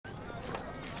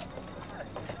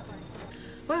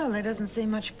Well, there doesn't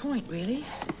seem much point, really.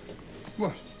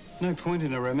 What? No point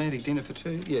in a romantic dinner for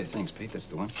two? Yeah, thanks, Pete. That's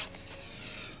the one.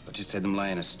 I just had them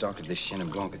laying a stock of this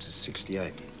Chenin Blanc. It's a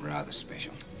 68. Rather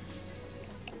special.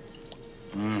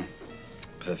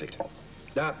 Perfect.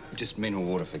 Ah, just mineral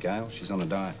water for Gail. She's on a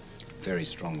diet. Very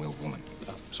strong-willed woman.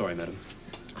 Oh, sorry, madam.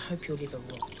 I hope your liver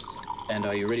rots. And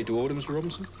are you ready to order, Mr.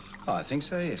 Robinson? Oh, I think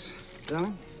so, yes.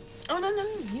 Darling? Oh,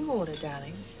 no, you order,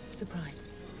 darling. Surprise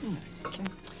me. Okay.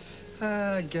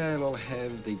 Gail, I'll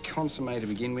have the consommé to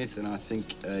begin with, and I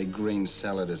think a green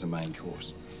salad as a main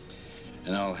course.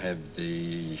 And I'll have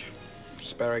the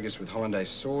asparagus with hollandaise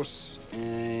sauce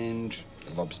and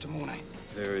the lobster mornay.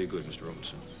 Very good, Mr.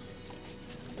 Robinson.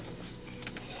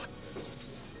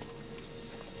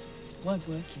 Won't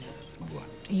work, you know. What?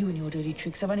 You and your dirty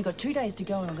tricks. I've only got 2 days to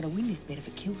go, and I'm going to win this bet if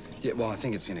it kills me. Yeah, well, I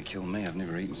think it's going to kill me. I've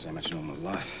never eaten so much in all my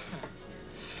life.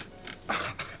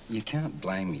 You can't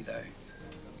blame me, though.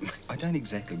 I don't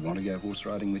exactly want to go horse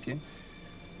riding with you.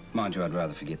 Mind you, I'd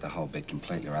rather forget the whole bet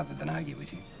completely rather than argue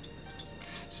with you.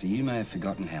 So you may have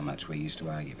forgotten how much we used to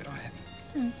argue, but I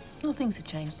haven't. Well, things have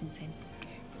changed since then.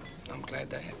 Yeah, I'm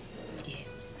glad they have. Yeah,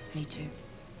 me too.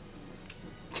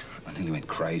 I nearly went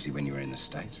crazy when you were in the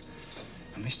States.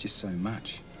 I missed you so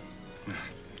much.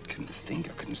 Couldn't think,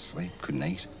 I couldn't sleep, couldn't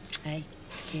eat. Hey,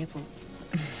 careful.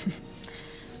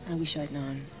 I wish I'd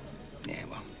known. Yeah,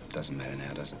 well, doesn't matter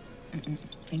now, does it?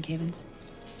 Thank heavens.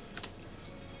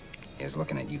 Here's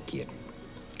looking at you, kid.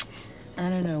 I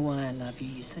don't know why I love you.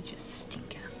 You're such a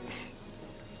stinker.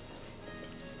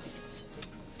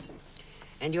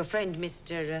 And your friend,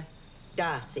 Mr.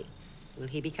 Darcy, will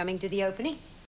he be coming to the opening?